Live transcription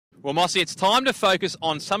Well, Mossy, it's time to focus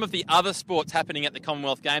on some of the other sports happening at the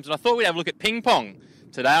Commonwealth Games, and I thought we'd have a look at ping pong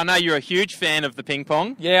today. I know you're a huge fan of the ping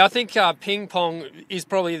pong. Yeah, I think ping pong is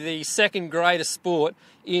probably the second greatest sport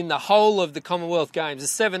in the whole of the Commonwealth Games.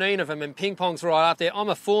 There's 17 of them, and ping pong's right up there. I'm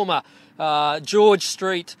a former George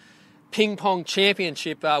Street ping pong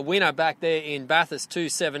championship winner back there in Bathurst,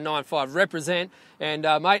 2795. Represent. And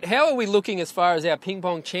mate, how are we looking as far as our ping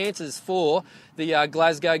pong chances for the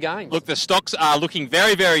Glasgow Games? Look, the stocks are looking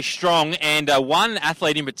very, very strong, and one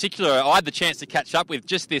athlete in particular I had the chance to catch up with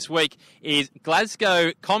just this week is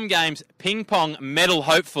Glasgow Com Games ping pong medal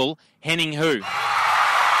hopeful Henning Hu.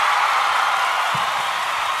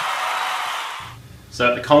 So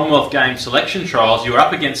at the Commonwealth Games selection trials, you were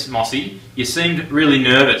up against Mossy. You seemed really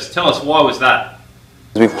nervous. Tell us, why was that?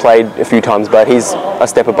 We've played a few times, but he's a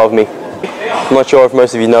step above me. I'm not sure if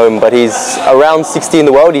most of you know him, but he's around 60 in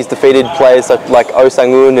the world. He's defeated players like Oh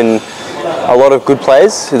Sang-un and a lot of good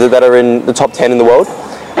players that are in the top 10 in the world.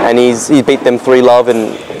 And he's beat them 3-love,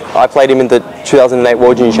 and I played him in the 2008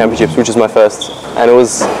 World Junior Championships, which was my first. And it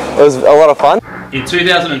was a lot of fun. In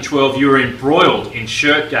 2012, you were embroiled in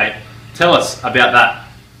Shirtgate. Tell us about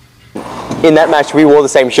that. In that match, we wore the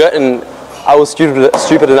same shirt, and I was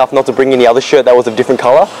stupid enough not to bring any other shirt that was of different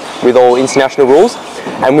colour with all international rules.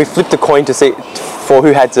 And we flipped a coin to see for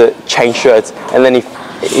who had to change shirts, and then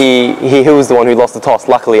he was the one who lost the toss.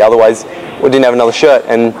 Luckily, otherwise we didn't have another shirt.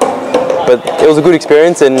 But it was a good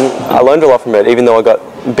experience, and I learned a lot from it, even though I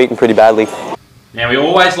got beaten pretty badly. Now, we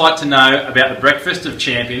always like to know about the breakfast of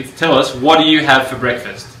champions. Tell us, what do you have for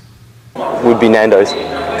breakfast? Would be Nando's,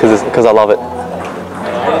 because I love it.